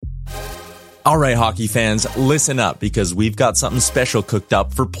All right, hockey fans, listen up because we've got something special cooked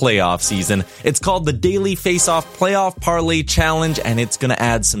up for playoff season. It's called the Daily Face-Off Playoff Parlay Challenge, and it's going to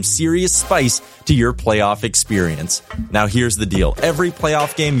add some serious spice to your playoff experience. Now, here's the deal. Every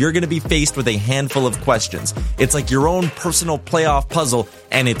playoff game, you're going to be faced with a handful of questions. It's like your own personal playoff puzzle,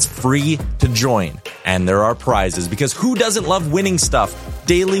 and it's free to join. And there are prizes, because who doesn't love winning stuff?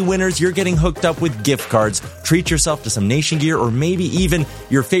 Daily winners, you're getting hooked up with gift cards. Treat yourself to some Nation gear or maybe even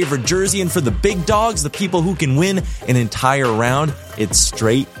your favorite jersey. And for the big dogs, the people who can win an entire round, it's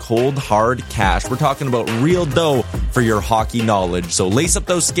straight, cold, hard cash. We're talking about real dough for your hockey knowledge. So lace up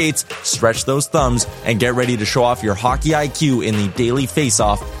those skates, stretch those thumbs, and get ready to show off your hockey IQ in the Daily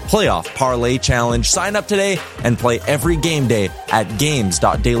Face-Off Playoff Parlay Challenge. Sign up today and play every game day at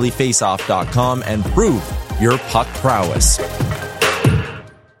games.dailyfaceoff.com and prove your puck prowess.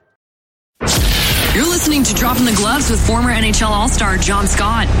 You're listening to Dropping the Gloves with former NHL All-Star John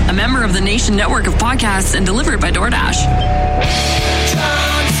Scott, a member of the Nation network of podcasts and delivered by DoorDash.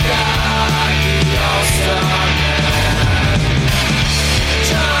 John Scott, the All-Star man.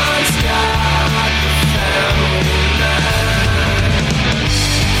 John Scott, the family man.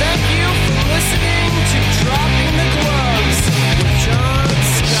 Thank you for listening to Dropping the Gloves with John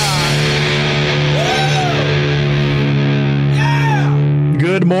Scott. Woo! Yeah!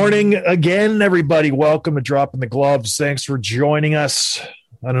 Good morning again, everybody. Welcome to Dropping the Gloves. Thanks for joining us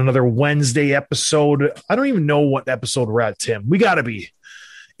on another Wednesday episode. I don't even know what episode we're at, Tim. We got to be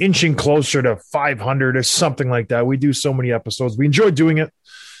inching closer to 500 or something like that. We do so many episodes. We enjoy doing it.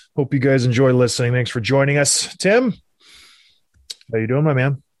 Hope you guys enjoy listening. Thanks for joining us. Tim, how you doing, my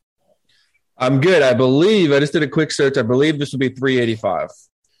man? I'm good. I just did a quick search. I believe this will be 385.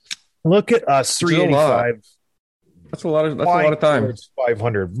 Look at us, 385. That's a lot of time.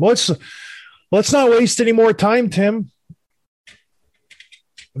 500. Let's not waste any more time, Tim.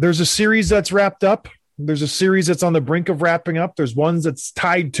 There's a series that's wrapped up. There's a series that's on the brink of wrapping up. There's ones that's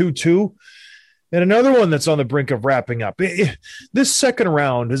tied 2-2, and another one that's on the brink of wrapping up. This second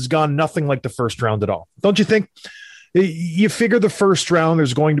round has gone nothing like the first round at all. Don't you think? You figure the first round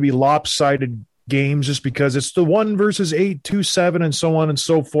there's going to be lopsided games just because it's the 1 versus 8, 2-7, and so on and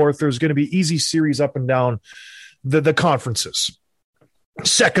so forth. There's going to be easy series up and down the conferences.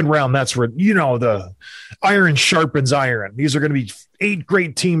 Second round, that's where, the iron sharpens iron. These are going to be 8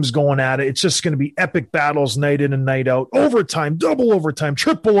 great teams going at it. It's just going to be epic battles night in and night out. Overtime, double overtime,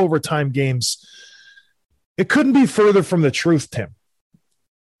 triple overtime games. It couldn't be further from the truth, Tim.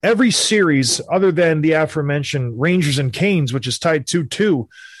 Every series, other than the aforementioned Rangers and Canes, which is tied 2-2,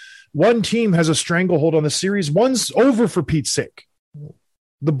 one team has a stranglehold on the series. One's over, for Pete's sake.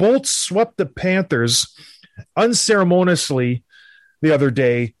 The Bolts swept the Panthers unceremoniously the other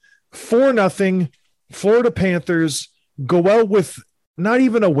day, 4-0. Florida Panthers go out with not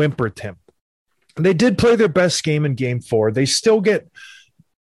even a whimper, Tim. They did play their best game in Game 4. They still get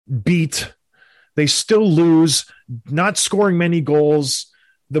beat. They still lose, not scoring many goals.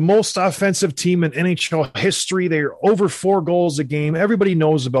 The most offensive team in NHL history. They're over 4 goals a game. Everybody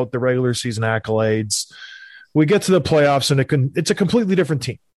knows about the regular season accolades. We get to the playoffs, and it's a completely different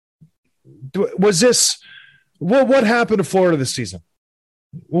team. Was this what happened to Florida this season?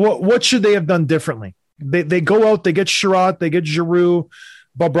 What should they have done differently? They go out, they get Sherratt, they get Giroux.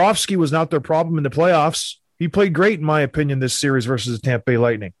 Bobrovsky was not their problem in the playoffs. He played great, in my opinion, this series versus the Tampa Bay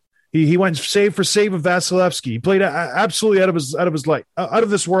Lightning. He went save for save with Vasilevsky. He played absolutely out of his light, out of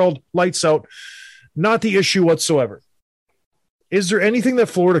this world, lights out. Not the issue whatsoever. Is there anything that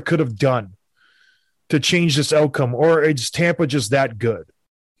Florida could have done to change this outcome, or is Tampa just that good?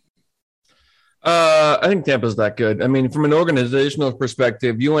 I think Tampa's that good. I mean, from an organizational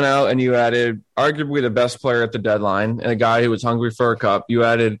perspective, you went out and you added arguably the best player at the deadline and a guy who was hungry for a cup. You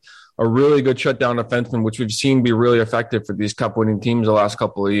added a really good shutdown defenseman, which we've seen be really effective for these cup-winning teams the last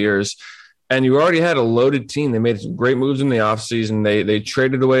couple of years. And you already had a loaded team. They made some great moves in the offseason. They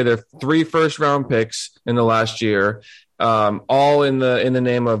traded away their 3 first-round picks in the last year, all in the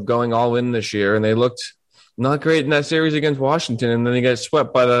name of going all in this year. And they looked not great in that series against Washington, and then they got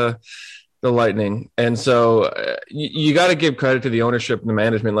swept by the Lightning. And so you got to give credit to the ownership and the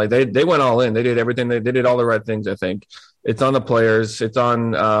management. Like they went all in. They did everything. They did all the right things, I think. It's on the players. It's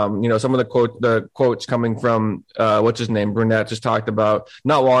on, some of the quotes coming from, what's his name? Brunette just talked about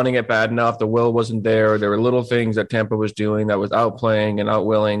not wanting it bad enough. The will wasn't there. There were little things that Tampa was doing that was outplaying and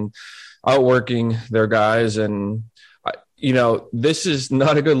outworking their guys. And, this is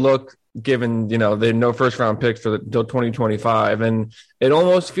not a good look given, they had no first round picks until 2025. And it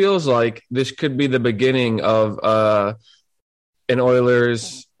almost feels like this could be the beginning of an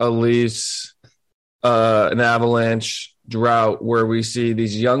Oilers, a Leafs, an Avalanche, drought where we see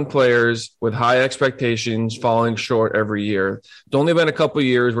these young players with high expectations falling short every year. It's only been a couple of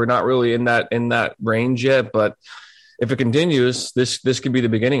years. We're not really in that range yet, but if it continues, this could be the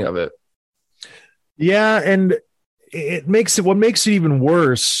beginning of it. Yeah, and what makes it even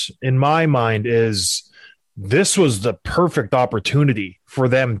worse in my mind is this was the perfect opportunity for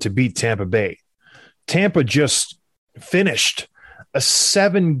them to beat Tampa Bay. Tampa just finished a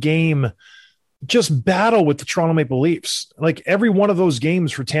 7-game just battle with the Toronto Maple Leafs. Like every one of those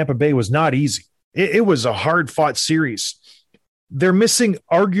games for Tampa Bay was not easy. It was a hard-fought series. They're missing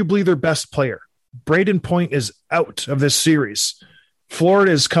arguably their best player. Braden Point is out of this series.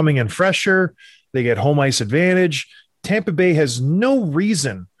 Florida is coming in fresher. They get home ice advantage. Tampa Bay has no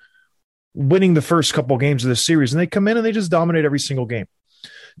reason winning the first couple games of this series, and they come in and they just dominate every single game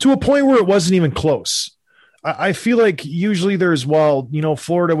to a point where it wasn't even close. I feel like usually there's,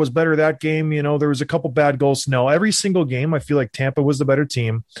 Florida was better that game. There was a couple bad goals. No, every single game, I feel like Tampa was the better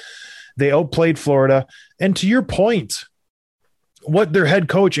team. They outplayed Florida. And to your point, what their head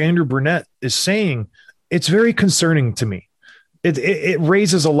coach, Andrew Burnett, is saying, it's very concerning to me. It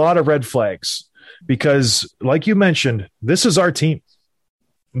raises a lot of red flags because, like you mentioned, this is our team.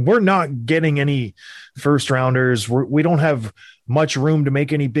 We're not getting any first rounders. We don't have much room to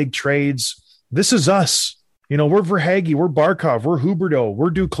make any big trades. This is us. We're Verhaeghe, we're Barkov, we're Huberdeau, we're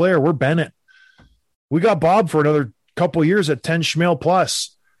Duclair, we're Bennett. We got Bob for another couple years at 10 Schmale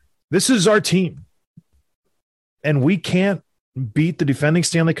plus. This is our team. And we can't beat the defending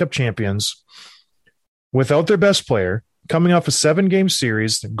Stanley Cup champions without their best player coming off a 7-game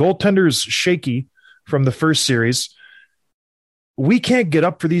series. The goaltender's shaky from the first series. We can't get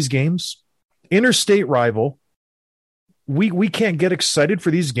up for these games. Interstate rival. We can't get excited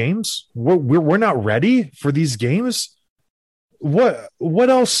for these games. We're not ready for these games. What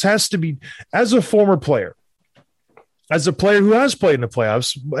else has to be, as a former player, as a player who has played in the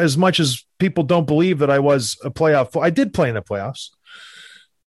playoffs, as much as people don't believe that I was a playoff, I did play in the playoffs.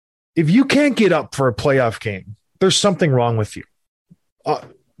 If you can't get up for a playoff game, there's something wrong with you.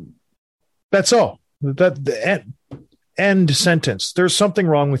 That's all. The end sentence. There's something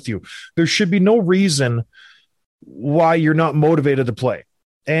wrong with you. There should be no reason why you're not motivated to play.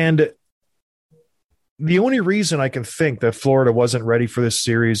 And the only reason I can think that Florida wasn't ready for this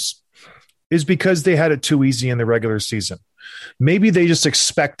series is because they had it too easy in the regular season. Maybe they just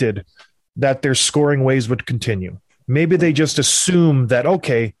expected that their scoring ways would continue. Maybe they just assumed that,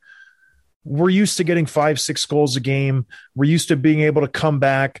 okay, we're used to getting 5-6 goals a game. We're used to being able to come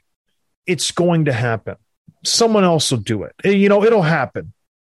back. It's going to happen. Someone else will do it. It'll happen.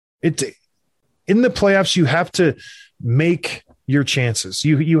 In the playoffs, you have to make your chances.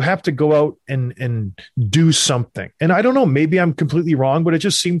 You have to go out and do something. And I don't know, maybe I'm completely wrong, but it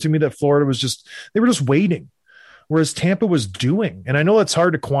just seemed to me that Florida was they were just waiting, whereas Tampa was doing. And I know that's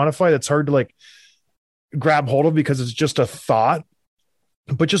hard to quantify. That's hard to grab hold of because it's just a thought.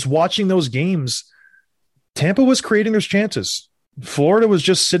 But just watching those games, Tampa was creating their chances. Florida was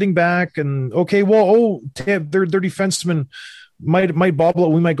just sitting back and, okay, their defenseman might bobble it.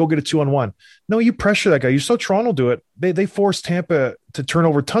 We might go get a 2-on-1. No, you pressure that guy. You saw Toronto do it. They forced Tampa to turn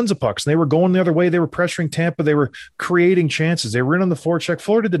over tons of pucks. And they were going the other way. They were pressuring Tampa. They were creating chances. They were in on the forecheck.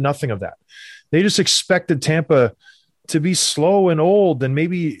 Florida did nothing of that. They just expected Tampa to be slow and old and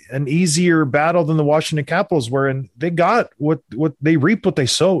maybe an easier battle than the Washington Capitals were. And they got what they reaped, what they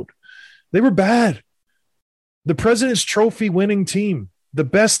sowed. They were bad. The President's Trophy winning team, the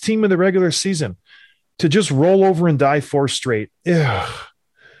best team in the regular season, to just roll over and die 4 straight. Ugh,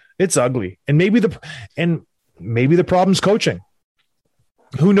 it's ugly. And maybe the problem's coaching.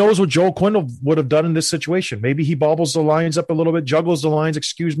 Who knows what Joel Quinn would have done in this situation? Maybe he bobbles the lines up a little bit, juggles the lines,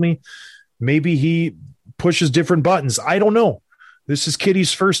 Maybe he pushes different buttons. I don't know. This is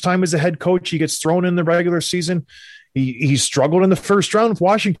Kitty's first time as a head coach. He gets thrown in the regular season. He struggled in the first round with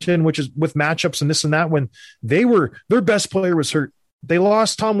Washington, which is with matchups and this and that, when their best player was hurt. They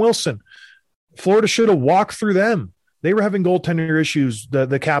lost Tom Wilson. Florida should have walked through them. They were having goaltender issues,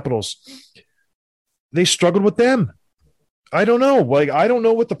 the Capitals. They struggled with them. I don't know. I don't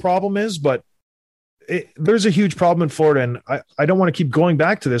know what the problem is, but there's a huge problem in Florida. And I don't want to keep going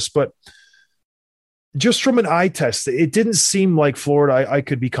back to this, but just from an eye test, it didn't seem like Florida, I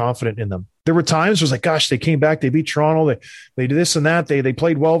could be confident in them. There were times it was like, gosh, they came back, they beat Toronto, they did this and that. They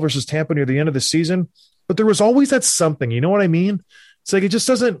played well versus Tampa near the end of the season, but there was always that something, you know what I mean? It's like,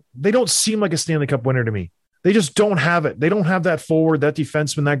 they don't seem like a Stanley Cup winner to me. They just don't have it. They don't have that forward, that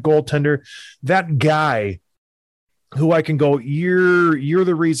defenseman, that goaltender, that guy who I can go, you're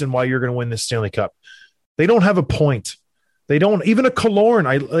the reason why you're going to win this Stanley Cup. They don't have a point. They don't, even a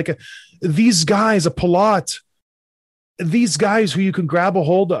Killorn. These guys, a Palat, these guys who you can grab a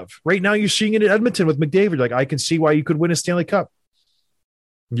hold of. Right now, you're seeing it in Edmonton with McDavid. Like, I can see why you could win a Stanley Cup.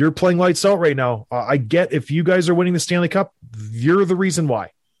 You're playing lights out right now. I get if you guys are winning the Stanley Cup, you're the reason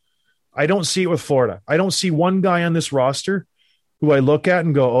why. I don't see it with Florida. I don't see one guy on this roster who I look at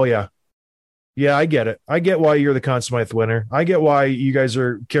and go, oh, yeah. Yeah, I get it. I get why you're the Conn Smythe winner. I get why you guys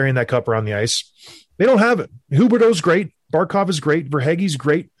are carrying that cup around the ice. They don't have it. Huberdeau's great. Barkov is great. Verhaeghe's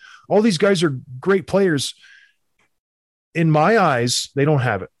great. All these guys are great players. In my eyes, they don't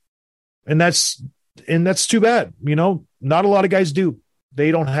have it. And that's too bad. You know, not a lot of guys do.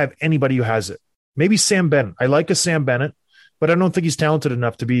 They don't have anybody who has it. Maybe Sam Bennett. I like a Sam Bennett, but I don't think he's talented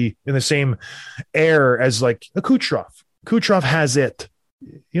enough to be in the same air as like a Kucherov. Kucherov has it.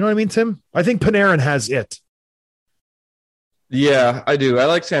 You know what I mean, Tim? I think Panarin has it. Yeah, I do. I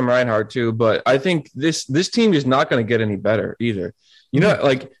like Sam Reinhart too, but I think this team is not going to get any better either. You know,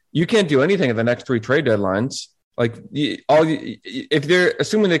 like you can't do anything at the next 3 trade deadlines. Like if they're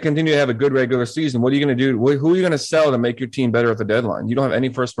assuming they continue to have a good regular season, what are you going to do? Who are you going to sell to make your team better at the deadline? You don't have any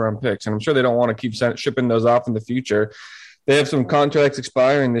first round picks, and I'm sure they don't want to keep shipping those off in the future. They have some contracts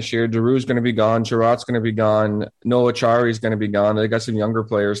expiring this year. Giroux's going to be gone. Sherratt's going to be gone. Noah Chari's going to be gone. They got some younger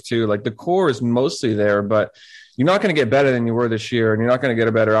players too. Like the core is mostly there, but you're not going to get better than you were this year, and you're not going to get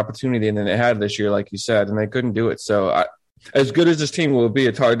a better opportunity than they had this year, like you said, and they couldn't do it. So as good as this team will be,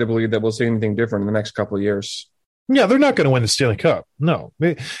 it's hard to believe that we'll see anything different in the next couple of years. Yeah, they're not going to win the Stanley Cup. No.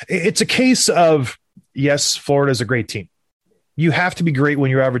 It's a case of, yes, Florida's a great team. You have to be great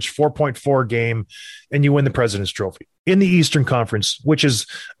when you average 4.4 game and you win the President's Trophy in the Eastern Conference, which is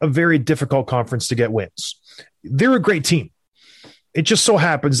a very difficult conference to get wins. They're a great team. It just so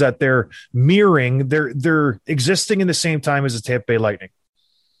happens that they're mirroring, they're existing in the same time as the Tampa Bay Lightning.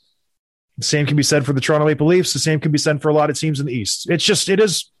 The same can be said for the Toronto Maple Leafs. The same can be said for a lot of teams in the East. It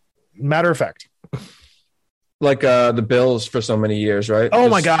is matter of fact. Like the Bills for so many years, right? Oh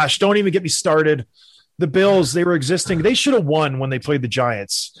my gosh, don't even get me started. The Bills, they were existing. They should have won when they played the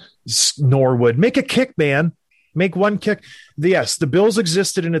Giants. Norwood, make a kick, man. Make one kick. Yes, the Bills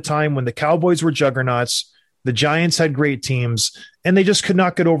existed in a time when the Cowboys were juggernauts. The Giants had great teams, and they just could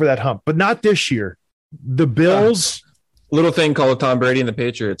not get over that hump. But not this year. The Bills... Little thing called Tom Brady and the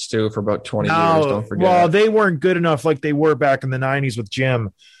Patriots, too, for about 20 years. Don't forget. Well, they weren't good enough like they were back in the 90s with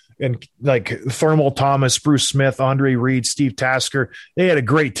Jim and like Thermal Thomas, Bruce Smith, Andre Reed, Steve Tasker. They had a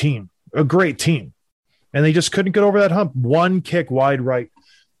great team. And they just couldn't get over that hump. One kick wide right.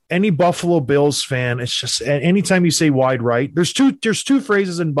 Any Buffalo Bills fan, it's just anytime you say wide right, there's two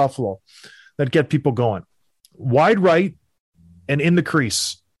phrases in Buffalo that get people going. Wide right and in the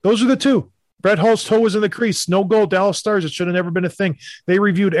crease. Those are the two. Brett Hull's toe was in the crease. No goal. Dallas Stars. It should have never been a thing. They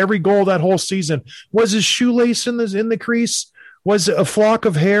reviewed every goal that whole season. Was his shoelace in the crease? Was it a lock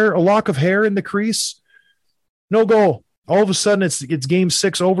of hair in the crease? No goal. All of a sudden, it's game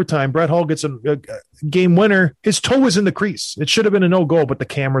 6 overtime. Brett Hull gets a game winner. His toe was in the crease. It should have been a no goal, but the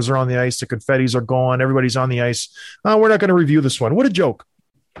cameras are on the ice. The confettis are going. Everybody's on the ice. We're not going to review this one. What a joke.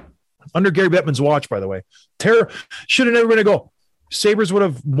 Under Gary Bettman's watch, by the way. Should have never been a goal. Sabres would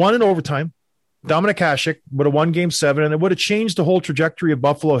have won in overtime. Dominik Hasek would have won game 7, and it would have changed the whole trajectory of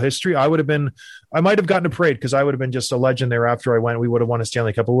Buffalo history. I might have gotten a parade because I would have been just a legend there after I went. We would have won a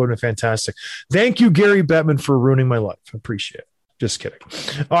Stanley Cup. It would have been fantastic. Thank you, Gary Bettman, for ruining my life. I appreciate it. Just kidding.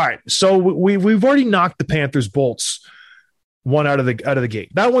 All right. So we've already knocked the Panthers bolts one out of the gate.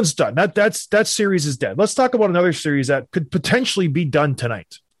 That one's done. That series is dead. Let's talk about another series that could potentially be done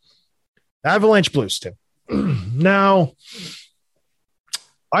tonight. Avalanche Blues, Tim. Now,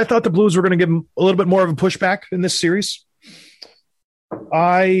 I thought the Blues were going to give them a little bit more of a pushback in this series.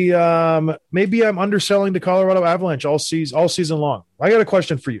 Maybe I'm underselling the Colorado Avalanche all season long. I got a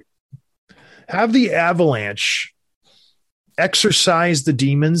question for you. Have the Avalanche exercised the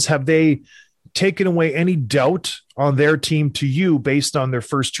demons? Have they taken away any doubt on their team to you based on their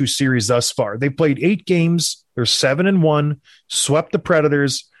first 2 series thus far? They played 8 games. They're 7-1, swept the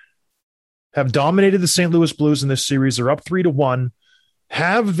Predators, have dominated the St. Louis Blues in this series. They're up 3-1.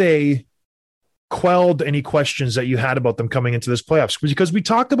 Have they quelled any questions that you had about them coming into this playoffs? Because we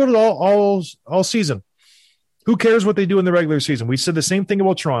talked about it all season. Who cares what they do in the regular season? We said the same thing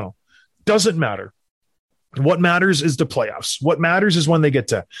about Toronto. Doesn't matter. What matters is the playoffs. What matters is when they get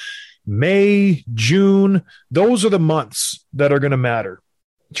to May, June. Those are the months that are going to matter.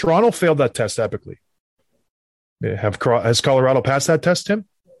 Toronto failed that test epically. Has Colorado passed that test, Tim?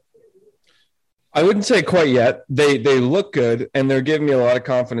 I wouldn't say quite yet. They look good, and they're giving me a lot of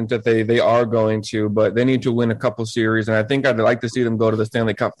confidence that they are going to, but they need to win a couple series, and I think I'd like to see them go to the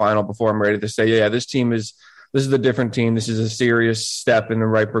Stanley Cup final before I'm ready to say, yeah, this team is this is a different team. This is a serious step in the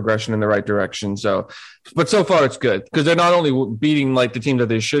right progression in the right direction. So, but so far it's good because they're not only beating like the team that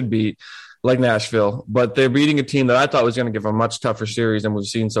they should beat, like Nashville, but they're beating a team that I thought was going to give a much tougher series than we've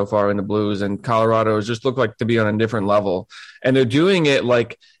seen so far in the Blues. And Colorado has just looked like to be on a different level. And they're doing it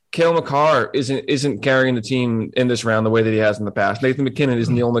like Cale Makar isn't carrying the team in this round the way that he has in the past. Nathan McKinnon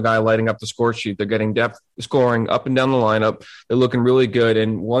isn't the only guy lighting up the score sheet. They're getting depth scoring up and down the lineup. They're looking really good.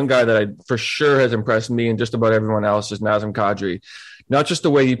 And one guy that I for sure has impressed me and just about everyone else is Nazem Kadri. Not just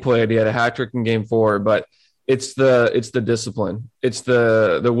the way he played. He had a hat trick in game 4, but it's the discipline. It's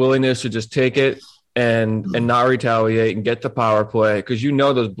the willingness to just take it and not retaliate and get the power play because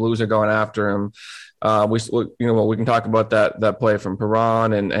those Blues are going after him. We can talk about that play from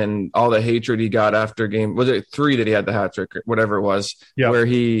Perron and all the hatred he got after game. Was it 3 that he had the hat trick or whatever it was? Yeah. Where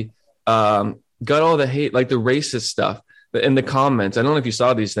he got all the hate, like the racist stuff in the comments. I don't know if you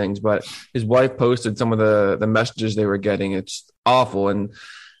saw these things, but his wife posted some of the messages they were getting. It's awful. And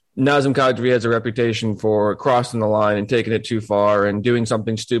Nazem Kadri has a reputation for crossing the line and taking it too far and doing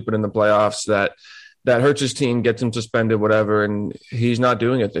something stupid in the playoffs that hurts his team, gets him suspended, whatever, and he's not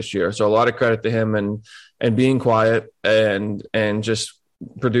doing it this year. So a lot of credit to him and being quiet and just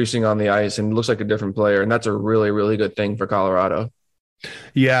producing on the ice and looks like a different player, and that's a really, really good thing for Colorado.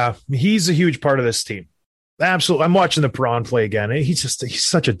 Yeah, he's a huge part of this team. Absolutely. I'm watching the Perron play again. He's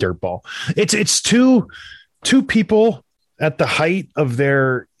such a dirtball. It's two people at the height of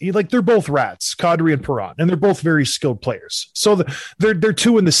they're both rats, Kadri and Perron, and they're both very skilled players. So they're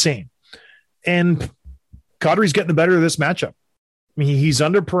two in the same. And Kadri's getting the better of this matchup. I mean, he's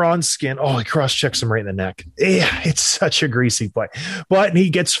under Perron's skin. Oh, he cross-checks him right in the neck. Yeah, it's such a greasy play. But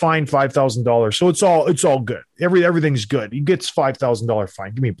he gets fined $5,000. So it's all good. Everything's good. He gets $5,000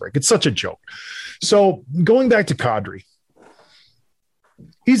 fine. Give me a break. It's such a joke. So going back to Kadri,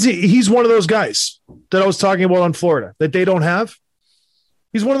 he's one of those guys that I was talking about on Florida that they don't have.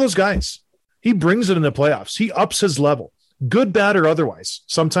 He's one of those guys. He brings it in the playoffs. He ups his level, good, bad, or otherwise.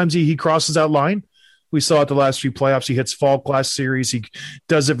 Sometimes he crosses that line. We saw it the last few playoffs. He hits Falk last series. He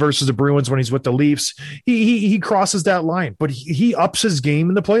does it versus the Bruins when he's with the Leafs. He crosses that line, but he ups his game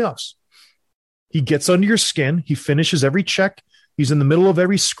in the playoffs. He gets under your skin. He finishes every check. He's in the middle of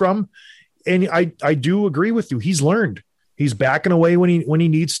every scrum. And I do agree with you. He's learned. He's backing away when he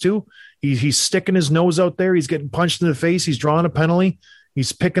needs to. He's sticking his nose out there. He's getting punched in the face. He's drawing a penalty.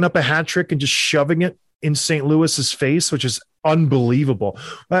 He's picking up a hat trick and just shoving it in St. Louis's face, which is unbelievable.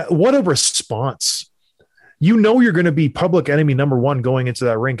 What a response. You're going to be public enemy number 1 going into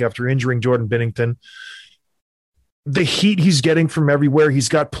that rink after injuring Jordan Binnington. The heat he's getting from everywhere. He's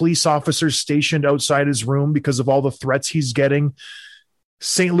got police officers stationed outside his room because of all the threats he's getting.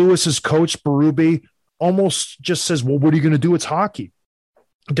 St. Louis's coach, Berube, almost just says, well, what are you going to do? It's hockey.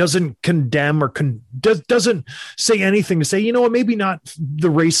 Doesn't condemn or doesn't say anything to say, you know what, maybe not the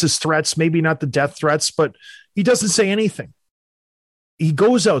racist threats, maybe not the death threats, but he doesn't say anything. He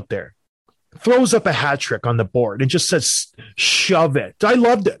goes out there, throws up a hat trick on the board and just says, shove it. I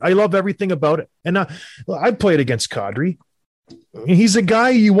loved it. I love everything about it. And I played against Kadri. He's a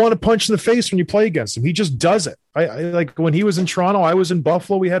guy you want to punch in the face when you play against him. He just does it. I like when he was in Toronto, I was in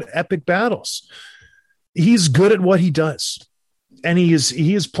Buffalo. We had epic battles. He's good at what he does. And he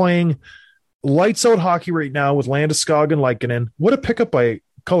is playing lights out hockey right now with Landeskog and Lehkonen. What a pickup by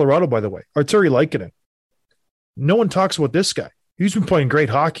Colorado, by the way. Artturi Lehkonen. No one talks about this guy. He's been playing great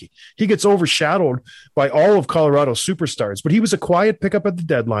hockey. He gets overshadowed by all of Colorado's superstars, but he was a quiet pickup at the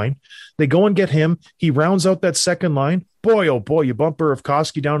deadline. They go and get him. He rounds out that second line. Boy, oh boy, you bump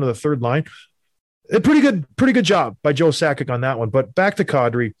Burakovsky down to the third line. A pretty good job by Joe Sakic on that one. But back to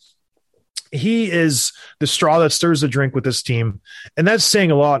Kadri. He is the straw that stirs the drink with this team. And that's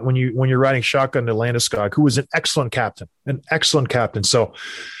saying a lot when you're riding shotgun to Landeskog, who was an excellent captain. So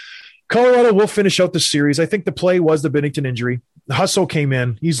Colorado will finish out the series. I think the play was the Binnington injury. Husso came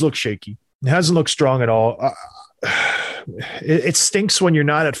in. He's looked shaky. It hasn't looked strong at all. It stinks when you're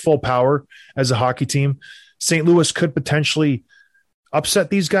not at full power as a hockey team. St. Louis could potentially upset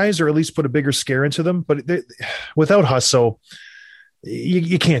these guys or at least put a bigger scare into them. But without Husso,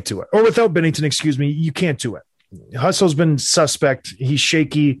 you can't do it. Or without Binnington, you can't do it. Husso's been suspect. He's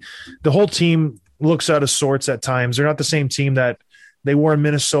shaky. The whole team looks out of sorts at times. They're not the same team that they were in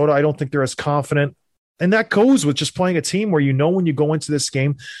Minnesota. I don't think they're as confident. And that goes with just playing a team where when you go into this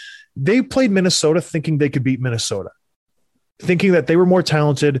game, they played Minnesota thinking they could beat Minnesota, thinking that they were more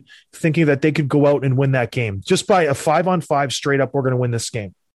talented, thinking that they could go out and win that game. Just by a 5-on-5 straight up, we're going to win this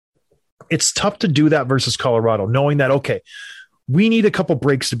game. It's tough to do that versus Colorado, knowing that, okay, we need a couple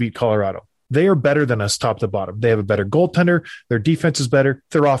breaks to beat Colorado. They are better than us top to bottom. They have a better goaltender. Their defense is better.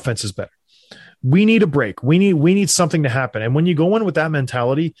 Their offense is better. We need a break. We need something to happen. And when you go in with that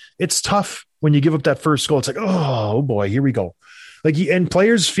mentality, it's tough when you give up that first goal. It's like, oh boy, here we go. And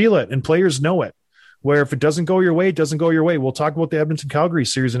players feel it and players know it, where if it doesn't go your way, it doesn't go your way. We'll talk about the Edmonton Calgary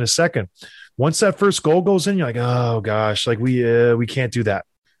series in a second. Once that first goal goes in, you're like, oh gosh, like we can't do that.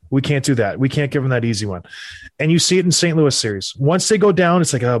 We can't do that. We can't give them that easy one. And you see it in St. Louis series. Once they go down,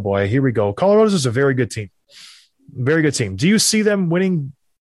 it's like, oh boy, here we go. Colorado's is a very good team. Very good team. Do you see them winning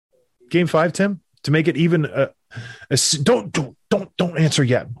Game 5, Tim, to make it even? Don't answer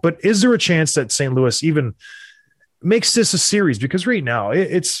yet. But is there a chance that St. Louis even makes this a series? Because right now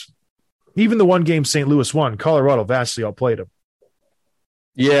it's even the one game St. Louis won, Colorado vastly outplayed them.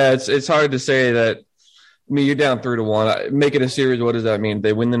 Yeah, it's hard to say that. I mean, you're down 3-1. Make it a series. What does that mean?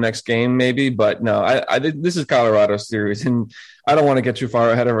 They win the next game, maybe. But no, I this is Colorado's series, and I don't want to get too far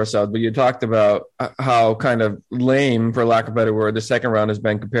ahead of ourselves. But you talked about how kind of lame, for lack of a better word, the second round has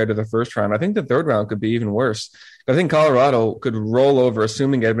been compared to the first round. I think the third round could be even worse. I think Colorado could roll over,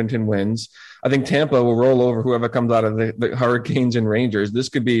 assuming Edmonton wins. I think Tampa will roll over whoever comes out of the Hurricanes and Rangers. This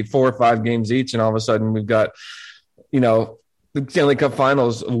could be 4 or 5 games each, and all of a sudden we've got, the Stanley Cup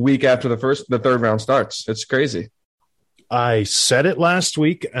Finals a week after the third round starts. It's crazy. I said it last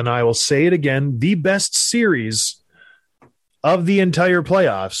week, and I will say it again. The best series of the entire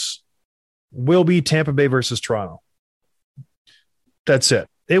playoffs will be Tampa Bay versus Toronto. That's it.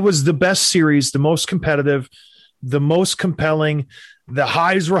 It was the best series, the most competitive, the most compelling. The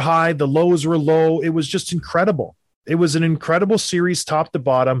highs were high, the lows were low. It was just incredible. It was an incredible series, top to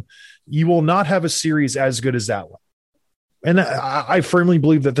bottom. You will not have a series as good as that one. And I firmly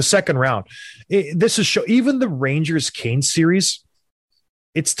believe that the second round, this is even the Rangers-Canes series,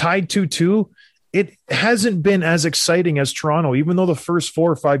 it's tied 2-2. It hasn't been as exciting as Toronto, even though the first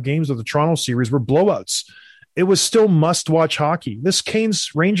 4 or 5 games of the Toronto series were blowouts. It was still must-watch hockey. This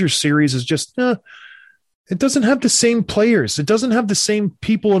Canes-Rangers series is just, it doesn't have the same players. It doesn't have the same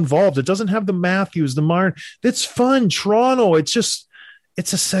people involved. It doesn't have the Matthews, the Martin. It's fun. Toronto, it's a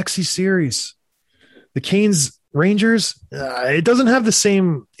sexy series. The Canes Rangers, it doesn't have the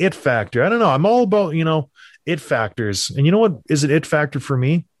same it factor. I don't know. I'm all about, it factors. And you know what is an it factor for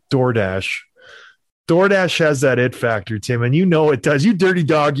me? DoorDash. DoorDash has that it factor, Tim, and it does. You dirty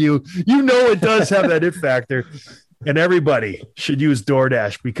dog, it does have that it factor. And everybody should use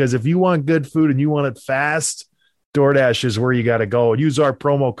DoorDash, because if you want good food and you want it fast, DoorDash is where you got to go. Use our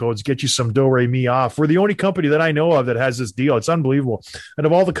promo codes, get you some Do-Re-Mi off. We're the only company that I know of that has this deal. It's unbelievable. And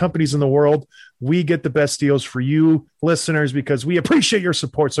of all the companies in the world, we get the best deals for you listeners because we appreciate your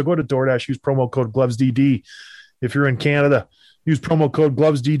support. So go to DoorDash, use promo code GlovesDD. If you're in Canada, use promo code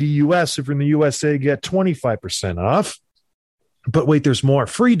GlovesDDUS. If you're in the USA, get 25% off. But wait, there's more.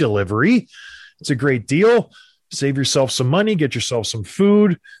 Free delivery. It's a great deal. Save yourself some money, get yourself some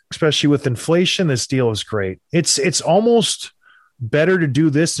food, especially with inflation. This deal is great. It's almost better to do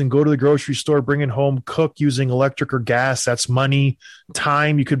this than go to the grocery store, bring it home, cook using electric or gas. That's money,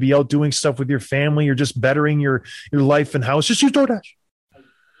 time. You could be out doing stuff with your family. You're just bettering your life and house. Just use DoorDash.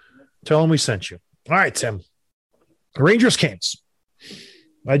 Tell them we sent you. All right, Tim. Rangers Canes.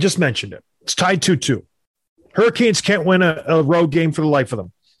 I just mentioned it. It's tied 2-2. Hurricanes can't win a road game for the life of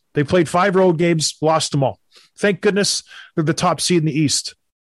them. They played 5 road games, lost them all. Thank goodness they're the top seed in the East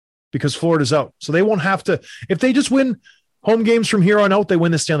because Florida's out. So they won't have to. If they just win home games from here on out, they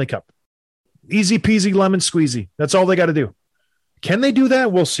win the Stanley Cup. Easy peasy, lemon squeezy. That's all they got to do. Can they do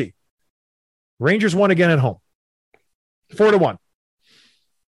that? We'll see. Rangers won again at home. 4-1.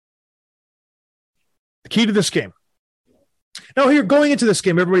 The key to this game. Now, here, going into this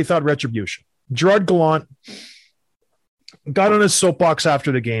game, everybody thought retribution. Gerard Gallant got on his soapbox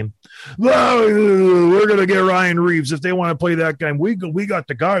after the game. Well, we're going to get Ryan Reeves if they want to play that game. We got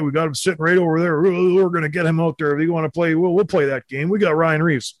the guy. We got him sitting right over there. We're going to get him out there. If you want to play, we'll play that game. We got Ryan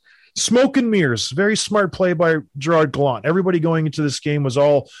Reeves. Smoke and mirrors. Very smart play by Gerard Gallant. Everybody going into this game was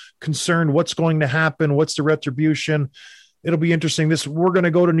all concerned. What's going to happen? What's the retribution? It'll be interesting. We're going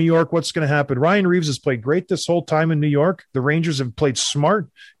to go to New York. What's going to happen? Ryan Reeves has played great this whole time in New York. The Rangers have played smart.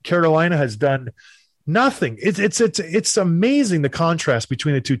 Carolina has done nothing. It's amazing the contrast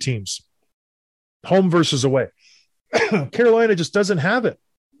between the two teams, home versus away. Carolina just doesn't have it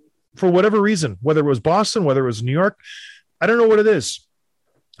for whatever reason, whether it was Boston, whether it was New York. I don't know what it is.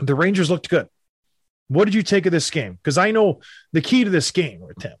 The Rangers looked good. What did you take of this game? Because I know the key to this game,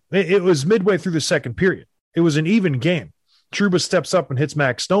 Tim, it was midway through the second period. It was an even game. Trouba steps up and hits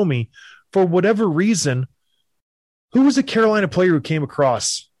Max Domi. For whatever reason, who was the Carolina player who came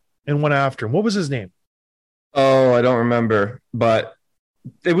across and went after him? What was his name? Oh, I don't remember, but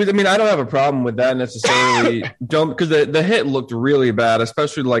It was. I mean, I don't have a problem with that necessarily. Don't because the hit looked really bad,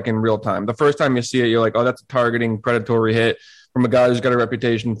 especially like in real time. The first time you see it, you're like, "Oh, that's a targeting, predatory hit from a guy who's got a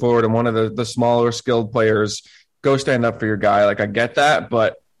reputation for it and one of the smaller skilled players." Go stand up for your guy. Like I get that,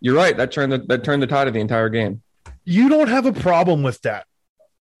 but you're right. That turned the tide of the entire game. You don't have a problem with that,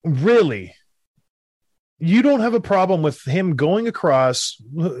 really. You don't have a problem with him going across.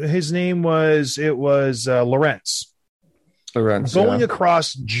 His name was Lorenz. Lorenz Going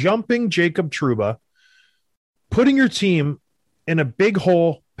across, jumping Jacob Trouba, putting your team in a big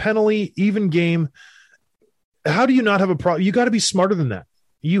hole, penalty, even game. How do you not have a problem? You got to be smarter than that.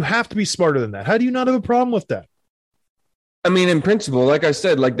 You have to be smarter than that. How do you not have a problem with that? I mean, in principle, like I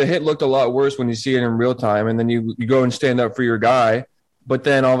said, like the hit looked a lot worse when you see it in real time, and then you go and stand up for your guy, but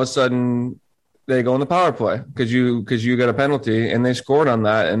then all of a sudden they go in the power play because you got a penalty and they scored on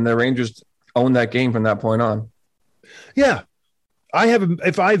that, and the Rangers owned that game from that point on. Yeah,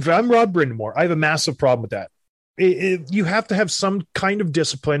 if I'm Rod Brindamore, I have a massive problem with that. You have to have some kind of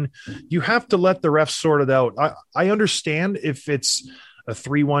discipline. You have to let the refs sort it out. I understand if it's a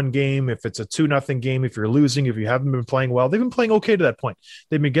 3-1 game, if it's a 2-0 game, if you're losing, if you haven't been playing well. They've been playing okay to that point.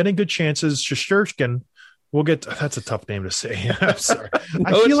 They've been getting good chances. Shesterkin, that's a tough name to say. I'm sorry.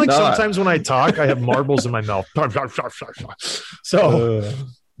 I feel like sometimes when I talk, I have marbles in my mouth. So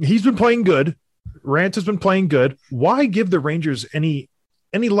he's been playing good. Rant has been playing good. Why give the Rangers any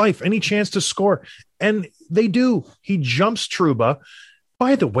life, any chance to score? And they do. He jumps Trouba.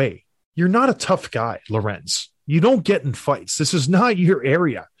 By the way, you're not a tough guy, Lorenz. You don't get in fights. This is not your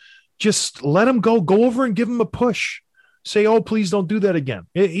area. Just let him go. Go over and give him a push. Say, oh, please don't do that again.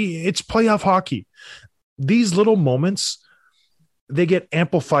 It's playoff hockey. These little moments, they get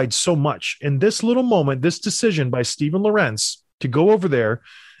amplified so much. And this little moment, this decision by Steven Lorenz to go over there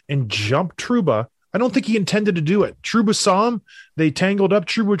and jump Trouba, I don't think he intended to do it. Trouba saw him. They tangled up.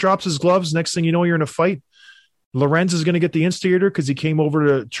 Trouba drops his gloves. Next thing you know, you're in a fight. Lorenz is going to get the instigator because he came over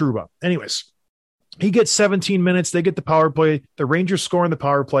to Trouba. Anyways, he gets 17 minutes. They get the power play. The Rangers score in the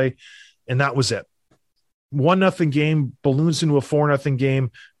power play, and that was it. 1-0 game, balloons into a 4-0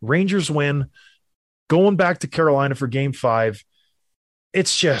 game. Rangers win. Going back to Carolina for game 5.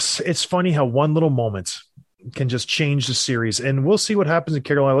 It's funny how one little moment can just change the series. And we'll see what happens in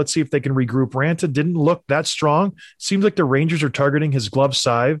Carolina. Let's see if they can regroup. Ranta didn't look that strong. Seems like the Rangers are targeting his glove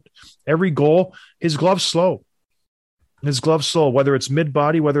side. Every goal, his glove's slow. Whether it's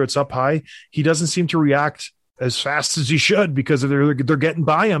mid-body, whether it's up high, he doesn't seem to react as fast as he should because they're getting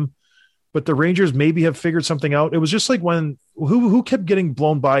by him. But the Rangers maybe have figured something out. It was just like when who kept getting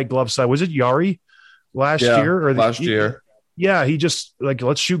blown by glove side? Was it Yari last year? Last year. Yeah, he just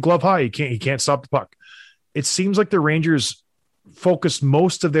let's shoot glove high. He can't stop the puck. It seems like the Rangers focused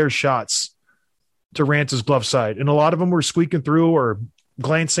most of their shots to Ranta's glove side, and a lot of them were squeaking through or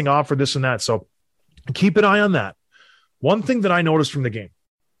glancing off or this and that. So keep an eye on that. One thing that I noticed from the game,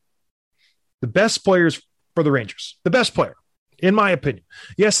 the best players for the Rangers, the best player, in my opinion.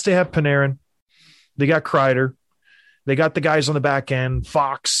 Yes, they have Panarin. They got Kreider. They got the guys on the back end,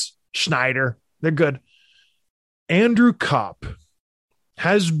 Fox, Schneider. They're good. Andrew Kopp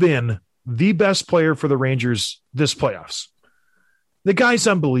has been the best player for the Rangers this playoffs. The guy's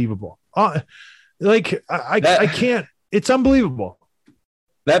unbelievable. I can't. It's unbelievable.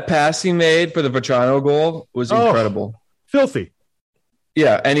 That pass he made for the Vatrano goal was incredible. Filthy.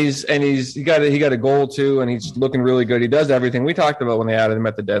 Yeah, and he got a goal too, and he's looking really good. He does everything we talked about when they added him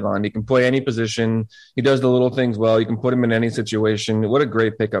at the deadline. He can play any position. He does the little things well. You can put him in any situation. What a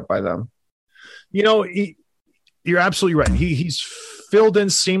great pickup by them. You know, you're absolutely right. He's filled in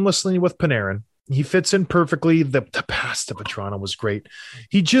seamlessly with Panarin. He fits in perfectly. The pass to Vatrano was great.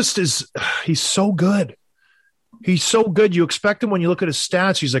 He just is. He's so good. He's so good. You expect him when you look at his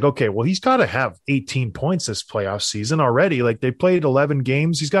stats. He's like, okay, well, he's got to have 18 points this playoff season already. Like they played 11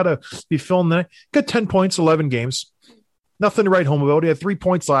 games. He's got to be filling that. Got 10 points, 11 games. Nothing to write home about. He had 3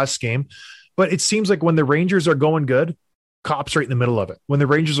 points last game. But it seems like when the Rangers are going good, Kopp's right in the middle of it. When the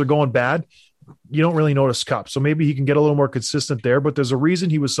Rangers are going bad, you don't really notice Kopp. So maybe he can get a little more consistent there. But there's a reason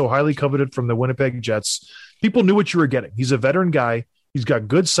he was so highly coveted from the Winnipeg Jets. People knew what you were getting. He's a veteran guy. He's got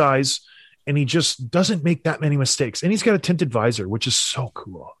good size. And he just doesn't make that many mistakes. And he's got a tinted visor, which is so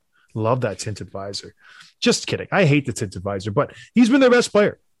cool. Love that tinted visor. Just kidding. I hate the tinted visor, but he's been their best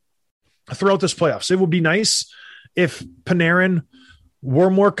player throughout this playoffs. It would be nice if Panarin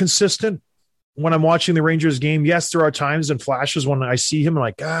were more consistent when I'm watching the Rangers game. Yes, there are times and flashes when I see him, I'm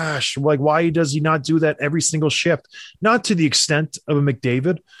like, gosh, like, why does he not do that every single shift? Not to the extent of a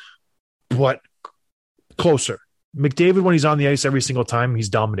McDavid, but closer. McDavid, when he's on the ice every single time, he's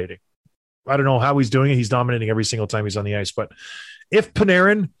dominating. I don't know how he's doing it. He's dominating every single time he's on the ice, but if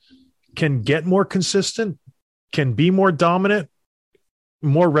Panarin can get more consistent, can be more dominant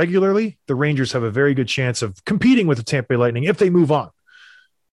more regularly, the Rangers have a very good chance of competing with the Tampa Bay Lightning if they move on.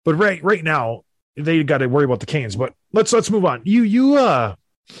 But right now, they got to worry about the Canes. But let's move on. You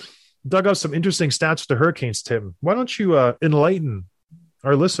dug up some interesting stats with the Hurricanes, Tim. Why don't you enlighten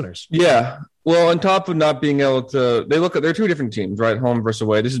our listeners? Yeah. Well, on top of not being able to, they're two different teams, right? Home versus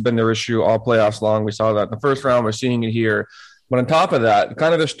away. This has been their issue all playoffs long. We saw that in the first round. We're seeing it here. But on top of that,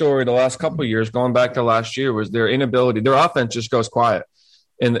 kind of the story the last couple of years, going back to last year, was their inability. Their offense just goes quiet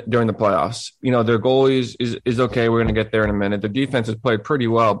during the playoffs. Their goalies is okay. We're going to get there in a minute. The defense has played pretty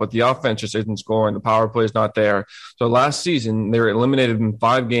well, but the offense just isn't scoring. The power play is not there. So last season, they were eliminated in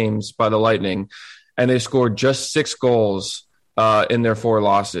 5 games by the Lightning, and they scored just 6 goals in their 4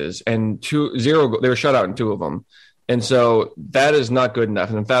 losses, and 0. They were shut out in 2 of them. And so that is not good enough.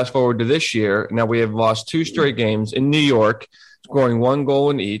 And then fast forward to this year, now we have lost 2 straight games in New York, scoring 1 goal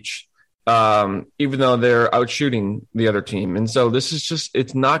in each, even though they're out shooting the other team. And so this is just,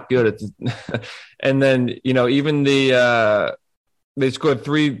 it's not good. And then, even they scored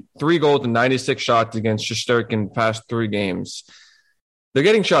three goals and 96 shots against Shesterkin past 3 games. They're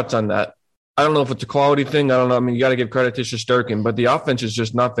getting shots on that. I don't know if it's a quality thing. I don't know. I mean, you got to give credit to Shesterkin, but the offense is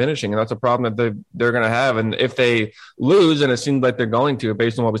just not finishing, and that's a problem that they're going to have. And if they lose, and it seems like they're going to,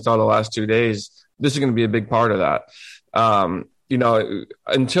 based on what we saw the last 2 days, this is going to be a big part of that.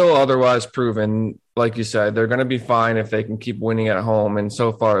 Until otherwise proven, like you said, they're going to be fine if they can keep winning at home. And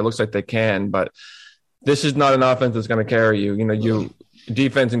so far, it looks like they can. But this is not an offense that's going to carry you.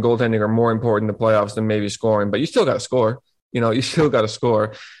 Defense and goaltending are more important in the playoffs than maybe scoring, but you still got to score. You still got to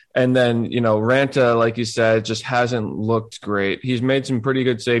score. And then, Ranta, like you said, just hasn't looked great. He's made some pretty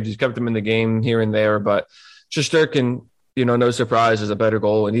good saves. He's kept them in the game here and there, but Shesterkin, no surprise, is a better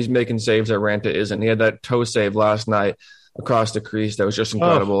goal, and he's making saves that Ranta isn't. He had that toe save last night across the crease that was just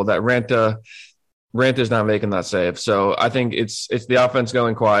incredible. That Ranta's not making that save. So I think it's the offense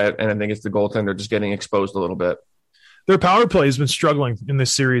going quiet, and I think it's the goaltender just getting exposed a little bit. Their power play has been struggling in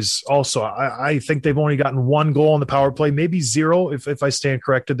this series also. I think they've only gotten 1 goal on the power play, maybe 0 if I stand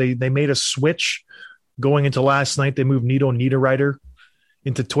corrected. They made a switch going into last night. They moved Nito Niederreiter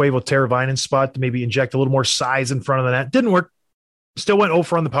into Teuvo Teravainen's spot to maybe inject a little more size in front of the net. Didn't work. Still went 0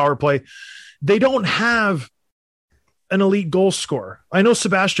 for on the power play. They don't have an elite goal scorer. I know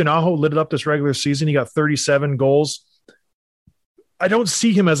Sebastian Aho lit it up this regular season. He got 37 goals. I don't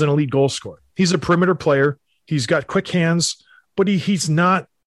see him as an elite goal scorer. He's a perimeter player. He's got quick hands, but he's not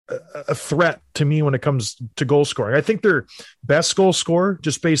a threat to me when it comes to goal scoring. I think their best goal scorer,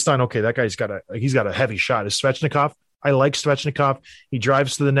 just based on, okay, that guy's got a heavy shot, is Svechnikov. I like Svechnikov. He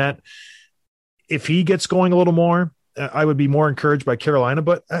drives to the net. If he gets going a little more, I would be more encouraged by Carolina,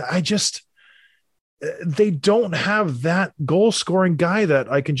 but they don't have that goal scoring guy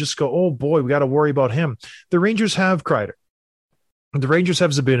that I can just go, oh boy, we got to worry about him. The Rangers have Kreider. The Rangers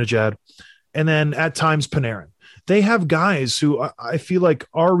have Zibanejad. And then at times Panarin. They have guys who I feel like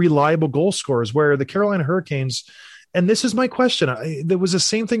are reliable goal scorers, where the Carolina Hurricanes, and this is my question, there was the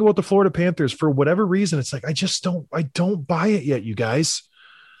same thing about the Florida Panthers. For whatever reason, it's like, I don't buy it yet, you guys.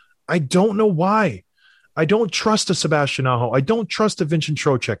 I don't know why. I don't trust a Sebastian Aho. I don't trust a Vincent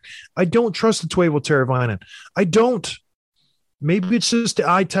Trocheck. I don't trust a Teuvo Teravainen. I don't. Maybe it's just the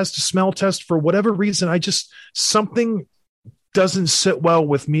eye test, the smell test. For whatever reason, something doesn't sit well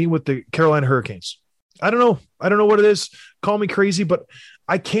with me with the Carolina Hurricanes. I don't know what it is. Call me crazy, but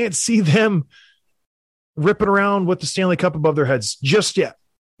I can't see them ripping around with the Stanley Cup above their heads just yet.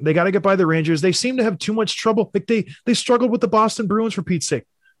 They got to get by the Rangers. They seem to have too much trouble. Like they struggled with the Boston Bruins, for Pete's sake.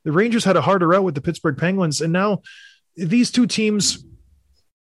 The Rangers had a harder out with the Pittsburgh Penguins, and now these 2 teams,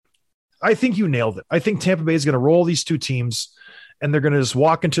 I think you nailed it. I think Tampa Bay is going to roll these 2 teams, and they're going to just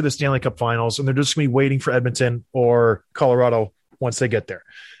walk into the Stanley Cup Finals, and they're just going to be waiting for Edmonton or Colorado once they get there.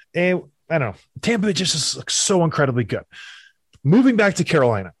 And I don't know. Tampa Bay just looks so incredibly good. Moving back to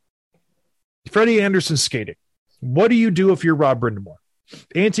Carolina, Freddie Anderson skating. What do you do if you're Rob Brind'Amour?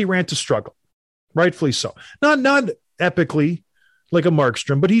 Antti Raanta struggle, rightfully so. Not epically like a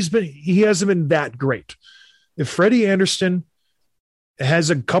Markstrom, but he hasn't been that great. If Freddie Anderson has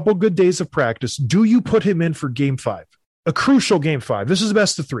a couple good days of practice, do you put him in for Game 5? A crucial Game 5. This is the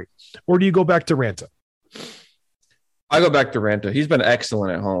best of 3. Or do you go back to Raanta? I go back to Raanta. He's been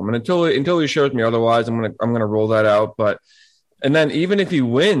excellent at home, and until he shows me otherwise, I'm gonna roll that out. And then even if he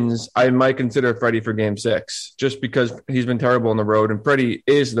wins, I might consider Freddie for Game 6, just because he's been terrible on the road, and Freddie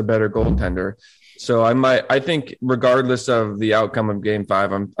is the better goaltender. So I think regardless of the outcome of Game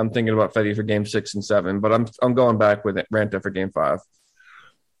 5, I'm thinking about Freddie for Game 6 and 7, but I'm going back with Raanta for Game 5.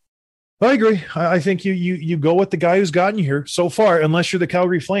 I agree. I think you go with the guy who's gotten you here so far, unless you're the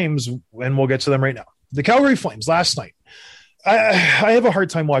Calgary Flames, and we'll get to them right now. The Calgary Flames last night. I have a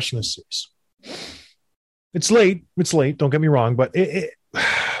hard time watching this series. It's late. Don't get me wrong, but the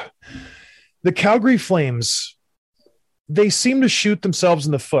Calgary Flames, they seem to shoot themselves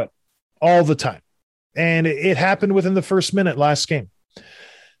in the foot all the time. And it happened within the first minute last game.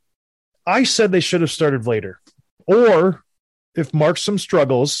 I said they should have started later. Or if Markstrom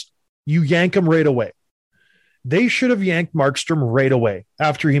struggles, you yank him right away. They should have yanked Markstrom right away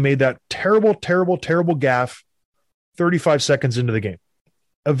after he made that terrible gaffe 35 seconds into the game.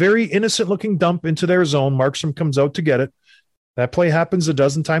 A very innocent-looking dump into their zone. Markstrom comes out to get it. That play happens a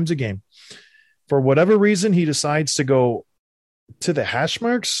dozen times a game. For whatever reason, he decides to go to the hash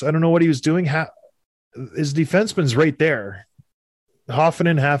marks. I don't know what he was doing. His defenseman's right there.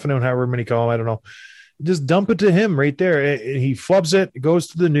 Hoffman, however many call him, I don't know. Just dump it to him right there. He flubs it. It goes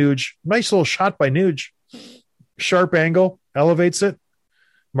to the Nuge. Nice little shot by Nuge. Sharp angle, elevates it.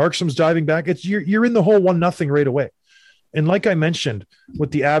 Markstrom's diving back. You're in the hole 1-0 right away. And like I mentioned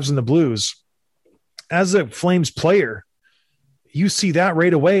with the Avs and the Blues, as a Flames player, you see that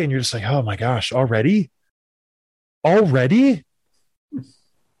right away and you're just like, oh my gosh, already?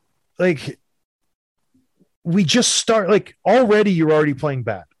 Like, we just start, like, already you're already playing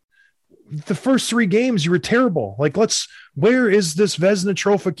bad. The first 3 games, you were terrible. Like, where is this Vezina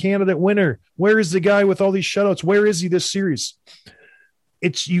Trophy candidate winner? Where is the guy with all these shutouts? Where is he this series?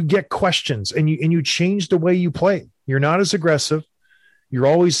 You get questions and you change the way you play. You're not as aggressive. You're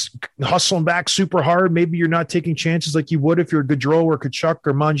always hustling back super hard. Maybe you're not taking chances like you would if you're Gaudreau or Tkachuk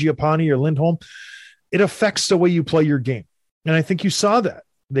or Mangiapane or Lindholm. It affects the way you play your game. And I think you saw that.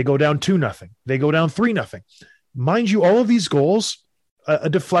 They go down 2-0. They go down 3-0. Mind you, all of these goals, a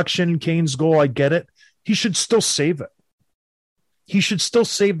deflection, Kane's goal, I get it. He should still save it. He should still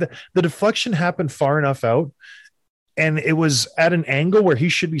save the deflection happened far enough out, and it was at an angle where he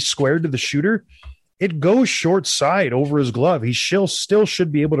should be squared to the shooter. It goes short side over his glove. He still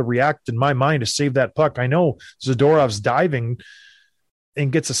should be able to react, in my mind, to save that puck. I know Zadorov's diving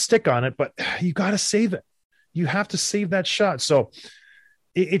and gets a stick on it, but you got to save it. You have to save that shot. So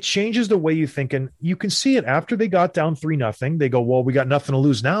it changes the way you think. And you can see it after they got down 3-0. They go, well, we got nothing to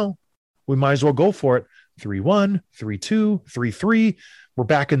lose now. We might as well go for it. 3-1, 3-2, 3-3. We're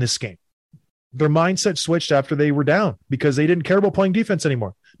back in this game. Their mindset switched after they were down because they didn't care about playing defense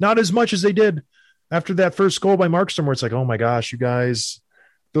anymore. Not as much as they did after that first goal by Markstrom, where it's like, oh my gosh, you guys,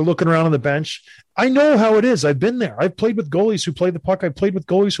 they're looking around on the bench. I know how it is. I've been there. I've played with goalies who play the puck. I've played with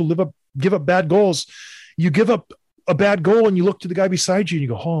goalies who give up bad goals. You give up a bad goal and you look to the guy beside you and you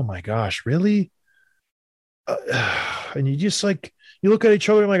go, oh my gosh, really? And you just like, you look at each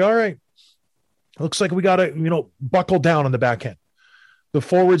other and like, all right, looks like we got to, buckle down on the back end. The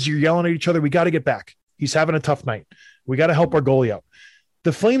forwards, you're yelling at each other. We got to get back. He's having a tough night. We got to help our goalie out.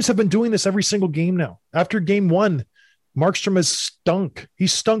 The Flames have been doing this every single game now. After game 1, Markstrom has stunk. He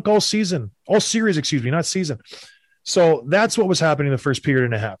stunk all season, all series, not season. So that's what was happening in the first period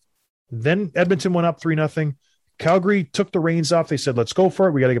and a half. Then Edmonton went up 3-0. Calgary took the reins off. They said, let's go for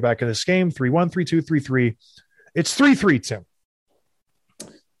it. We got to get back in this game. 3-1, 3-2, 3-3. It's 3-3, Tim.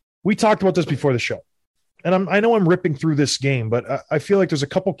 We talked about this before the show. And I know I'm ripping through this game, but I feel like there's a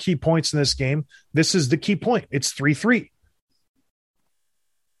couple key points in this game. This is the key point. It's 3-3.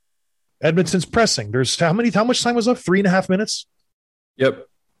 Edmonton's pressing. There's how much time was left? 3.5 minutes? Yep.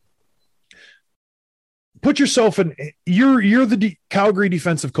 Put yourself in, you're the Calgary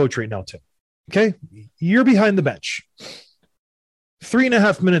defensive coach right now, Tim. Okay? You're behind the bench.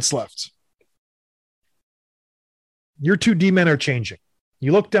 3.5 minutes left. Your 2 D-men are changing.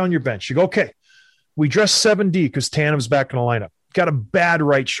 You look down your bench. You go, okay, we dress 7D because Tanem's back in the lineup. Got a bad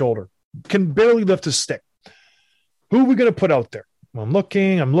right shoulder. Can barely lift his stick. Who are we going to put out there? Well, I'm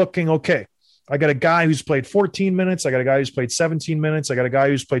looking. Okay. I got a guy who's played 14 minutes. I got a guy who's played 17 minutes. I got a guy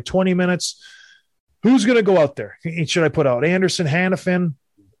who's played 20 minutes. Who's going to go out there? Should I put out Anderson, Hanifin,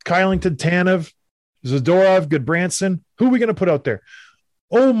 Kylington, Tanev, Zadorov, Goodbranson? Who are we going to put out there?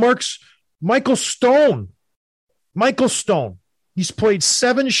 Oh, Michael Stone. Michael Stone. He's played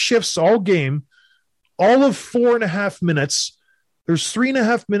 7 shifts all game, all of 4.5 minutes. There's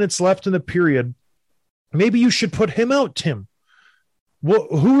 3.5 minutes left in the period. Maybe you should put him out, Tim. Well,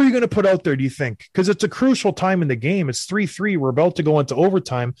 who are you going to put out there, do you think? Because it's a crucial time in the game. It's 3-3. We're about to go into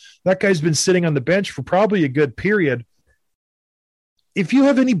overtime. That guy's been sitting on the bench for probably a good period. If you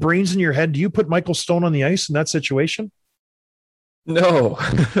have any brains in your head, do you put Michael Stone on the ice in that situation? No.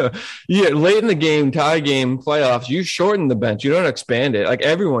 Yeah, late in the game, tie game, playoffs, you shorten the bench. You don't expand it. Like,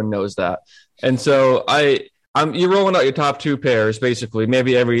 everyone knows that. And so I You're rolling out your top two pairs, basically.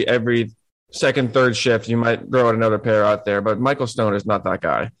 Maybe every second, third shift, you might throw out another pair out there. But Michael Stone is not that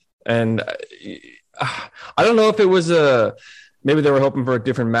guy. And I don't know if it was maybe they were hoping for a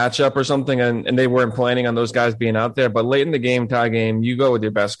different matchup or something, and they weren't planning on those guys being out there. But late in the game, tie game, you go with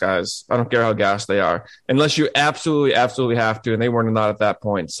your best guys. I don't care how gassed they are, unless you absolutely, absolutely have to, and they were not at that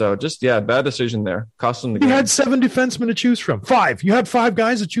point. So just, bad decision there. Cost them the game. You had 7 defensemen to choose from. 5. You had 5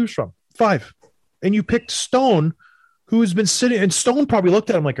 guys to choose from. 5. And you picked Stone, who's been sitting, and Stone probably looked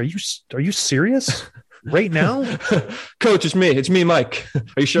at him like, are you serious? Right now? Coach, it's me. It's me, Mike.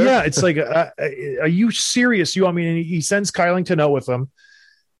 Are you sure? Yeah, it's like, are you serious? He sends Kylington out with him.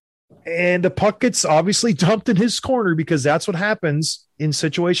 And the puck gets obviously dumped in his corner because that's what happens in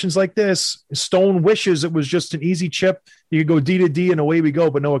situations like this. Stone wishes it was just an easy chip. You could go D to D and away we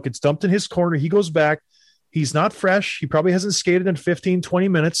go. But no, it gets dumped in his corner. He goes back. He's not fresh. He probably hasn't skated in 15, 20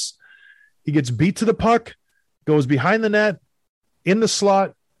 minutes. He gets beat to the puck, goes behind the net, in the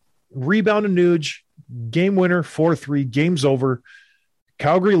slot, rebound to Nuge. Game winner, 4-3, game's over.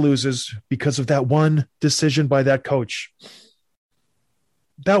 Calgary loses because of that one decision by that coach.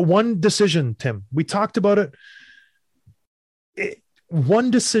 That one decision, Tim, we talked about it. One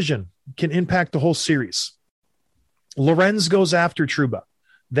decision can impact the whole series. Lorenz goes after Trouba.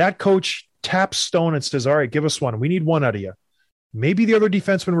 That coach taps Stone and says, all right, give us one. We need one out of you. Maybe the other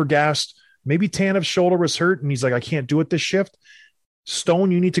defensemen were gassed. Maybe Tanev's shoulder was hurt, and he's like, I can't do it this shift.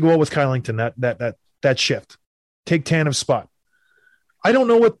 Stone, you need to go out with Kylington that shift. Take Tanev's spot. I don't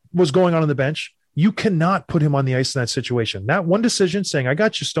know what was going on the bench. You cannot put him on the ice in that situation. That one decision saying, I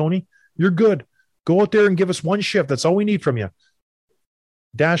got you, Stoney. You're good. Go out there and give us one shift. That's all we need from you.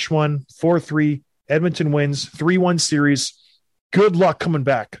 -1, 4-3. Edmonton wins. 3-1 series. Good luck coming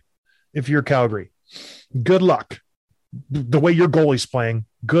back if you're Calgary. Good luck. The way your goalie's playing,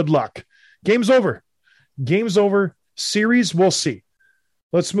 good luck. Game's over. Game's over. Series, we'll see.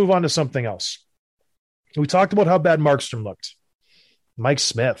 Let's move on to something else. We talked about how bad Markstrom looked. Mike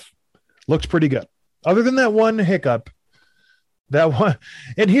Smith looked pretty good. Other than that one hiccup, that one.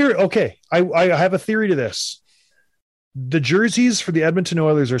 And here, okay, I have a theory to this. The jerseys for the Edmonton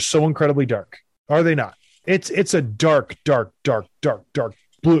Oilers are so incredibly dark. Are they not? It's a dark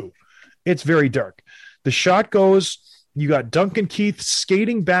blue. It's very dark. The shot goes, you got Duncan Keith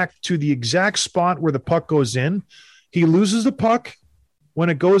skating back to the exact spot where the puck goes in. He loses the puck when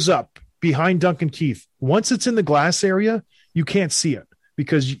it goes up behind Duncan Keith. Once it's in the glass area, you can't see it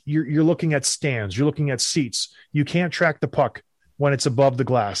because you're looking at stands. You're looking at seats. You can't track the puck when it's above the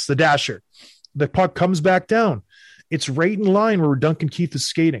glass. The dasher. The puck comes back down. It's right in line where Duncan Keith is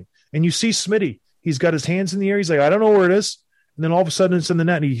skating. And you see Smitty. He's got his hands in the air. He's like, I don't know where it is. And then all of a sudden it's in the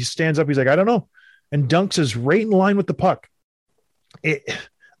net. And he stands up. He's like, I don't know. And Dunks is right in line with the puck.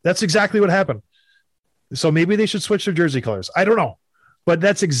 That's exactly what happened. So maybe they should switch their jersey colors. I don't know. But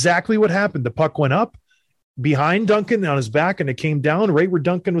that's exactly what happened. The puck went up behind Duncan on his back, and it came down right where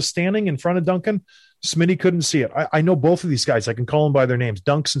Duncan was standing in front of Duncan. Smitty couldn't see it. I know both of these guys. I can call them by their names,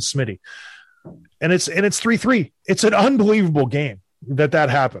 Dunks and Smitty. And it's 3-3. It's an unbelievable game that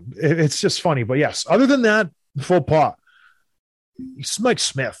happened. It's just funny. But yes, other than that, faux pas. Mike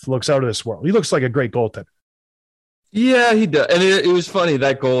Smith looks out of this world. He looks like a great goaltender. Yeah, he does. And it was funny,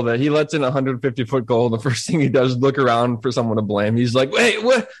 that goal that he lets in a 150-foot goal. The first thing he does is look around for someone to blame. He's like, wait,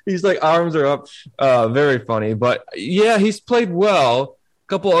 what? He's like, arms are up. Very funny. But yeah, he's played well. A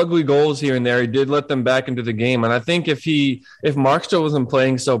couple ugly goals here and there. He did let them back into the game. And I think if Markstrom wasn't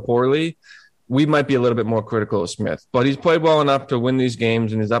playing so poorly, we might be a little bit more critical of Smith. But he's played well enough to win these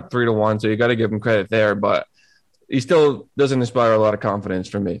games, and he's up 3-1. So you got to give him credit there. But he still doesn't inspire a lot of confidence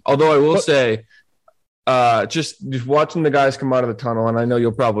for me. Although I will say, just watching the guys come out of the tunnel, and I know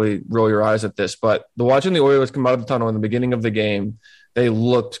you'll probably roll your eyes at this, but watching the Oilers come out of the tunnel in the beginning of the game, they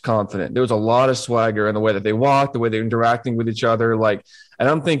looked confident. There was a lot of swagger in the way that they walked, the way they're interacting with each other. And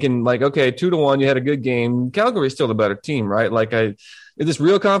I'm thinking, okay, 2-1, you had a good game. Calgary's still the better team, right? Is this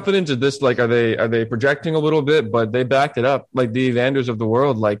real confidence? Is this are they projecting a little bit? But they backed it up, like the Evanders of the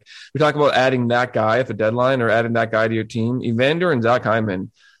world. Like, we talk about adding that guy at the deadline or adding that guy to your team. Evander and Zach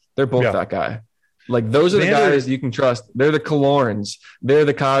Hyman, they're both that guy. Those are the guys you can trust. They're the Killorns. They're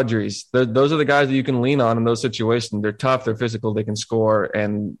the Kadris. Those are the guys that you can lean on in those situations. They're tough. They're physical. They can score,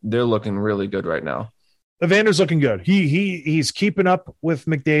 and they're looking really good right now. Evander's looking good. He's keeping up with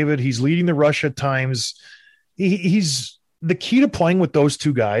McDavid. He's leading the rush at times. He's the key to playing with those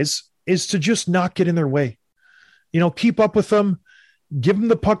two guys is to just not get in their way. Keep up with them. Give them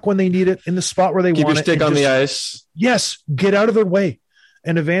the puck when they need it in the spot where they want it. Keep your stick on the ice. Yes, get out of their way.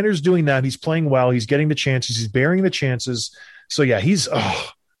 And Evander's doing that. He's playing well. He's getting the chances. He's bearing the chances. So, yeah, he's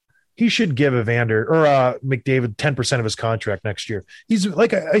he should give Evander or McDavid 10% of his contract next year. He's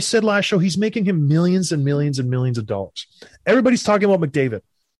like I said last show, he's making him millions and millions and millions of dollars. Everybody's talking about McDavid.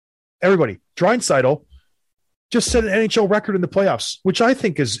 Everybody. Draisaitl just set an NHL record in the playoffs, which I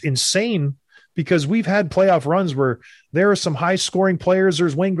think is insane because we've had playoff runs where there are some high-scoring players.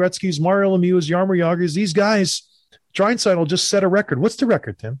 There's Wayne Gretzky's, Mario Lemieux's, Jaromir Jagr's. These guys, Draisaitl just set a record. What's the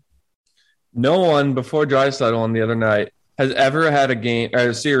record, Tim? No one before Draisaitl on the other night has ever had a game or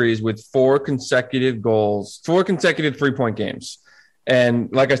a series with 4 consecutive goals, 4 consecutive 3-point games.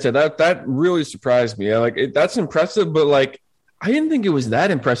 And like I said, that really surprised me. That's impressive, but like I didn't think it was that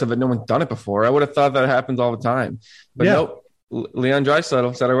impressive that no one's done it before. I would have thought that happens all the time. But nope, Leon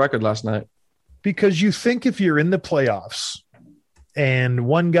Draisaitl set a record last night. Because you think if you're in the playoffs and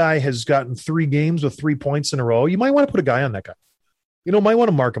one guy has gotten 3 games with 3 points in a row, you might want to put a guy on that guy. Might want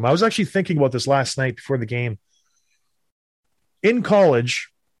to mark him. I was actually thinking about this last night before the game. In college,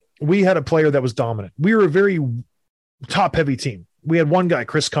 we had a player that was dominant. We were a very top-heavy team. We had one guy,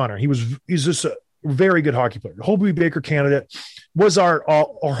 Chris Connor. He's just a very good hockey player. Hobey Baker candidate was our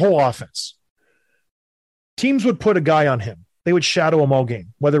whole offense. Teams would put a guy on him. They would shadow him all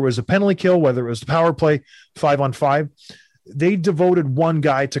game, whether it was a penalty kill, whether it was the power play, 5-on-5. They devoted one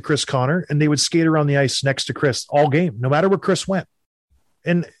guy to Chris Connor, and they would skate around the ice next to Chris all game, no matter where Chris went.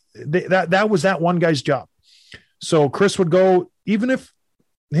 And that was that one guy's job. So Chris would go, even if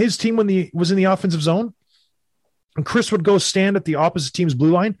his team was in the offensive zone, and Chris would go stand at the opposite team's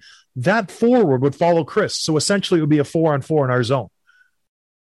blue line, that forward would follow Chris. So essentially it would be a 4-on-4 in our zone.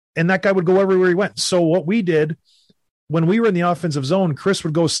 And that guy would go everywhere he went. So what we did when we were in the offensive zone, Chris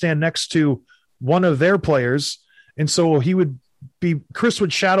would go stand next to one of their players. And so Chris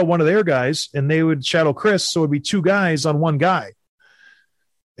would shadow one of their guys and they would shadow Chris. So it'd be 2 guys on one guy.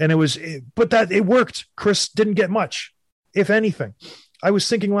 And it worked. Chris didn't get much, if anything. I was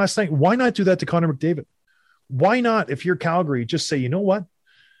thinking last night, why not do that to Connor McDavid? Why not, if you're Calgary, just say, you know what?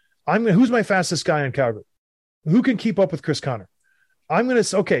 Who's my fastest guy in Calgary? Who can keep up with Chris Connor?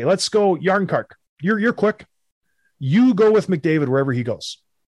 Okay, let's go Yarnchark. You're quick. You go with McDavid wherever he goes.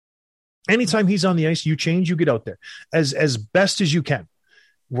 Anytime he's on the ice, you change, you get out there as best as you can.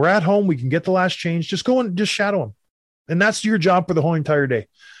 We're at home. We can get the last change. Just go and just shadow him. And that's your job for the whole entire day,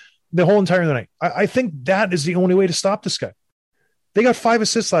 the whole entire night. I think that is the only way to stop this guy. They got 5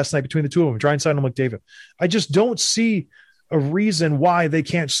 assists last night between the two of them, Draisaitl and McDavid. I just don't see a reason why they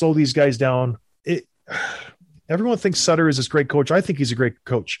can't slow these guys down. Everyone thinks Sutter is this great coach. I think he's a great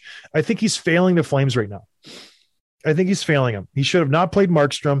coach. I think he's failing the Flames right now. I think he's failing them. He should have not played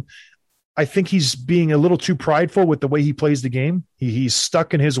Markstrom. I think he's being a little too prideful with the way he plays the game. He's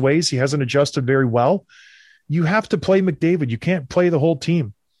stuck in his ways. He hasn't adjusted very well. You have to play McDavid. You can't play the whole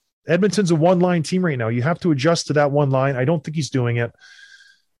team. Edmonton's a one-line team right now. You have to adjust to that one line. I don't think he's doing it.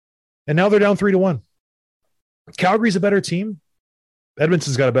 And now they're down 3-1. Calgary's a better team.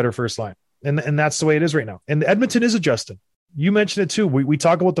 Edmonton's got a better first line. And that's the way it is right now. And Edmonton is adjusting. You mentioned it too. We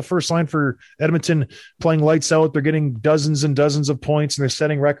talk about the first line for Edmonton playing lights out. They're getting dozens and dozens of points and they're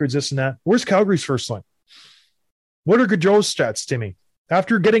setting records, this and that. Where's Calgary's first line? What are Gaudreau's stats, Timmy?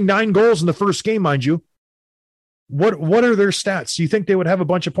 After getting 9 goals in the first game, mind you, what are their stats? Do you think they would have a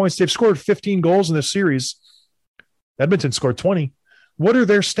bunch of points? They've scored 15 goals in this series. Edmonton scored 20. What are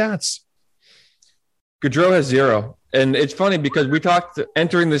their stats? Gaudreau has 0. And it's funny because we talked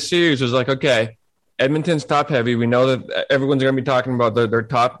entering the series, it was like, okay, Edmonton's top heavy. We know that everyone's going to be talking about their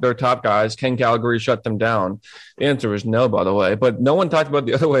top guys. Can Calgary shut them down? The answer was no, by the way. But no one talked about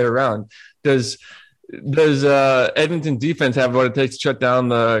the other way around. Does Edmonton defense have what it takes to shut down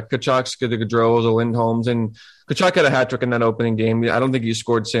the Tkachuk, the Gaudreaus, the Lindholms? And Tkachuk had a hat trick in that opening game. I don't think he's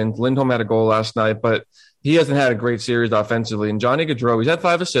scored since. Lindholm had a goal last night, but he hasn't had a great series offensively. And Johnny Gaudreau, he's had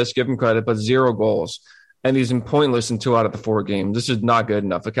 5 assists, give him credit, but 0 goals. And he's been pointless in 2 out of the 4 games. This is not good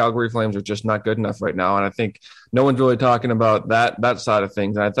enough. The Calgary Flames are just not good enough right now. And I think no one's really talking about that side of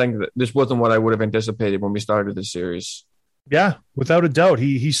things. And I think that this wasn't what I would have anticipated when we started this series. Yeah, without a doubt.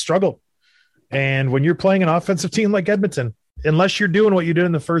 He struggled. And when you're playing an offensive team like Edmonton, unless you're doing what you did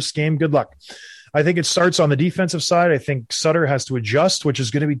in the first game, good luck. I think it starts on the defensive side. I think Sutter has to adjust, which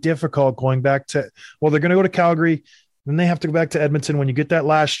is going to be difficult going back to, they're going to go to Calgary. Then they have to go back to Edmonton. When you get that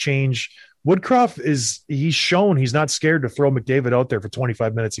last change, Woodcroft he's shown he's not scared to throw McDavid out there for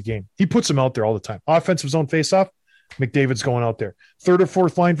 25 minutes a game. He puts him out there all the time. Offensive zone faceoff, McDavid's going out there. 3rd or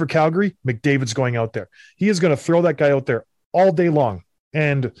 4th line for Calgary, McDavid's going out there. He is going to throw that guy out there all day long.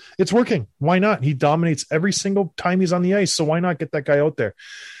 And it's working. Why not? He dominates every single time he's on the ice. So why not get that guy out there?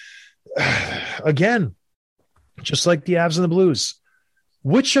 Again, just like the Avs and the Blues.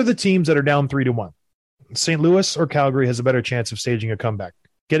 Which are the teams that are down 3-1? St. Louis or Calgary has a better chance of staging a comeback?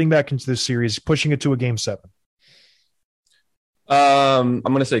 getting back into this series, pushing it to a game 7? I'm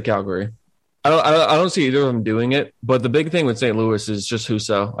going to say Calgary. I don't see either of them doing it, but the big thing with St. Louis is just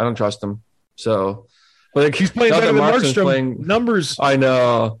Husso. I don't trust him. So, but he's playing better than Markstrom. Numbers. I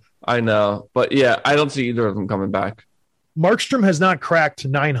know. But yeah, I don't see either of them coming back. Markstrom has not cracked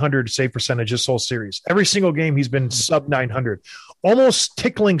 900 save percentage this whole series. Every single game, he's been sub 900, almost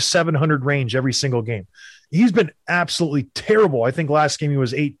tickling 700 range every single game. He's been absolutely terrible. I think last game he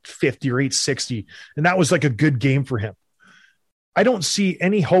was 850 or 860, and that was like a good game for him. I don't see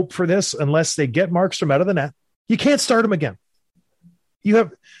any hope for this unless they get Markstrom out of the net. You can't start him again.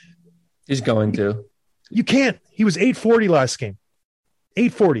 He's going to. You can't. He was 840 last game.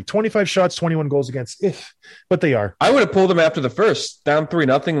 840, 25 shots, 21 goals against. But they are. I would have pulled him after the first, down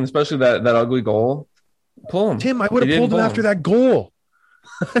 3-0, and especially that ugly goal. Pull him. Tim, I would have pulled him after that goal.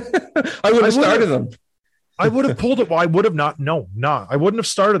 I would have started him. I would have pulled it. Well, I would have not. No, I wouldn't have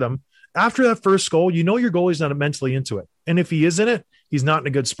started him. After that first goal, you know your goalie's not mentally into it. And if he is in it, he's not in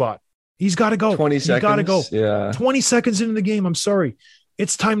a good spot. He's got to go. 20 seconds. He's got to go. Yeah. 20 seconds into the game. I'm sorry.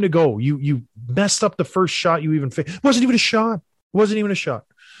 It's time to go. You messed up the first shot you even faced. It wasn't even a shot.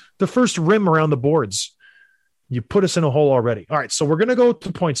 The first rim around the boards. You put us in a hole already. All right, so we're going to go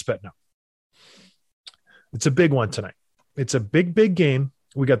to PointsBet now. It's a big one tonight. It's a big, big game.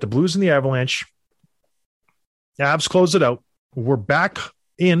 We got the Blues and the Avalanche. Avs close it out. We're back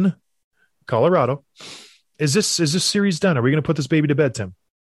in Colorado. Is this series done? Are we going to put this baby to bed, Tim?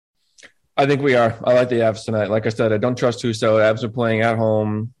 I think we are. I like the Avs tonight. Like I said, I don't trust Husso. Avs are playing at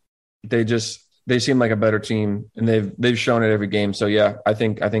home. They seem like a better team, and they've shown it every game. So yeah, I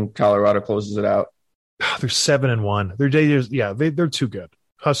think Colorado closes it out. They're 7-1. They're too good.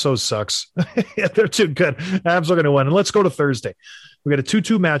 Husso sucks. Yeah, they're too good. Avs are going to win. And let's go to Thursday. We got a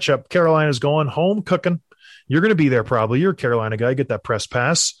 2-2 matchup. Carolina's going home cooking. You're going to be there probably. You're a Carolina guy. Get that press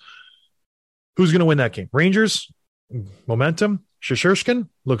pass. Who's going to win that game? Rangers, momentum. Shesterkin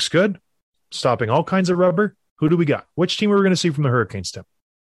looks good, stopping all kinds of rubber. Who do we got? Which team are we going to see from the Hurricanes, Tim?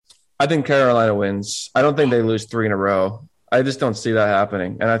 I think Carolina wins. I don't think they lose 3 in a row. I just don't see that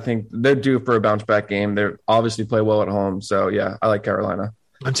happening. And I think they're due for a bounce back game. They obviously play well at home. So yeah, I like Carolina.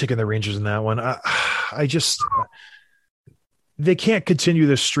 I'm taking the Rangers in that one. They can't continue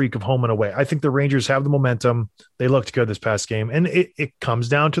this streak of home and away. I think the Rangers have the momentum. They looked good this past game. And it comes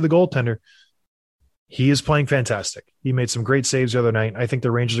down to the goaltender. He is playing fantastic. He made some great saves the other night. I think the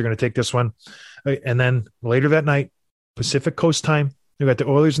Rangers are going to take this one. And then later that night, Pacific Coast time, we got the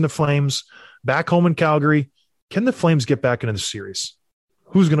Oilers and the Flames back home in Calgary. Can the Flames get back into the series?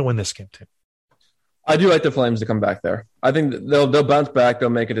 Who's going to win this game, Tim? I do like the Flames to come back there. I think they'll bounce back. They'll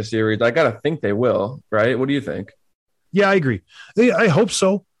make it a series. I got to think they will, right? What do you think? Yeah, I agree. I hope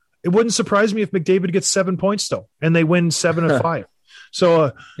so. It wouldn't surprise me if McDavid gets 7 points, though, and they win 7-5.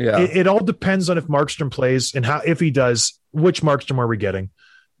 So it all depends on if Markstrom plays and if he does, which Markstrom are we getting?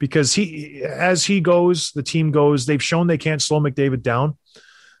 Because as he goes, the team goes. They've shown they can't slow McDavid down.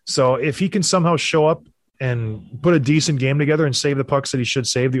 So if he can somehow show up and put a decent game together and save the pucks that he should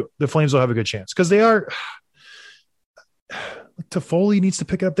save, the Flames will have a good chance because they are. Toffoli needs to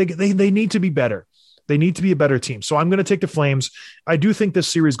pick it up. They need to be better. They need to be a better team. So I'm going to take the Flames. I do think this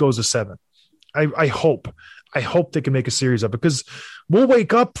series goes to 7. I hope they can make a series of it because we'll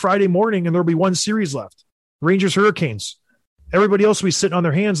wake up Friday morning and there'll be one series left. Rangers, Hurricanes. Everybody else will be sitting on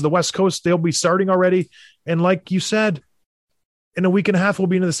their hands. The West Coast, they'll be starting already. And like you said, in a week and a half, we'll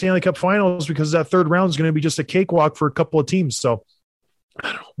be into the Stanley Cup Finals because that third round is going to be just a cakewalk for a couple of teams. So I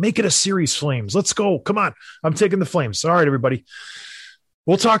don't know, make it a series, Flames. Let's go. Come on. I'm taking the Flames. All right, everybody.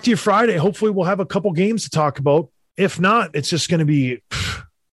 We'll talk to you Friday. Hopefully we'll have a couple games to talk about. If not, it's just going to be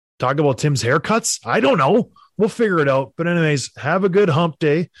talk about Tim's haircuts. I don't know. We'll figure it out. But anyways, have a good hump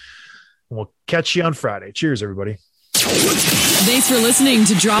day. And we'll catch you on Friday. Cheers, everybody. Thanks for listening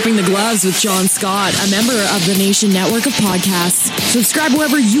to Dropping the Gloves with John Scott, a member of the Nation Network of Podcasts. Subscribe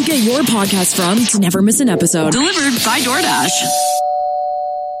wherever you get your podcasts from to never miss an episode. Delivered by DoorDash.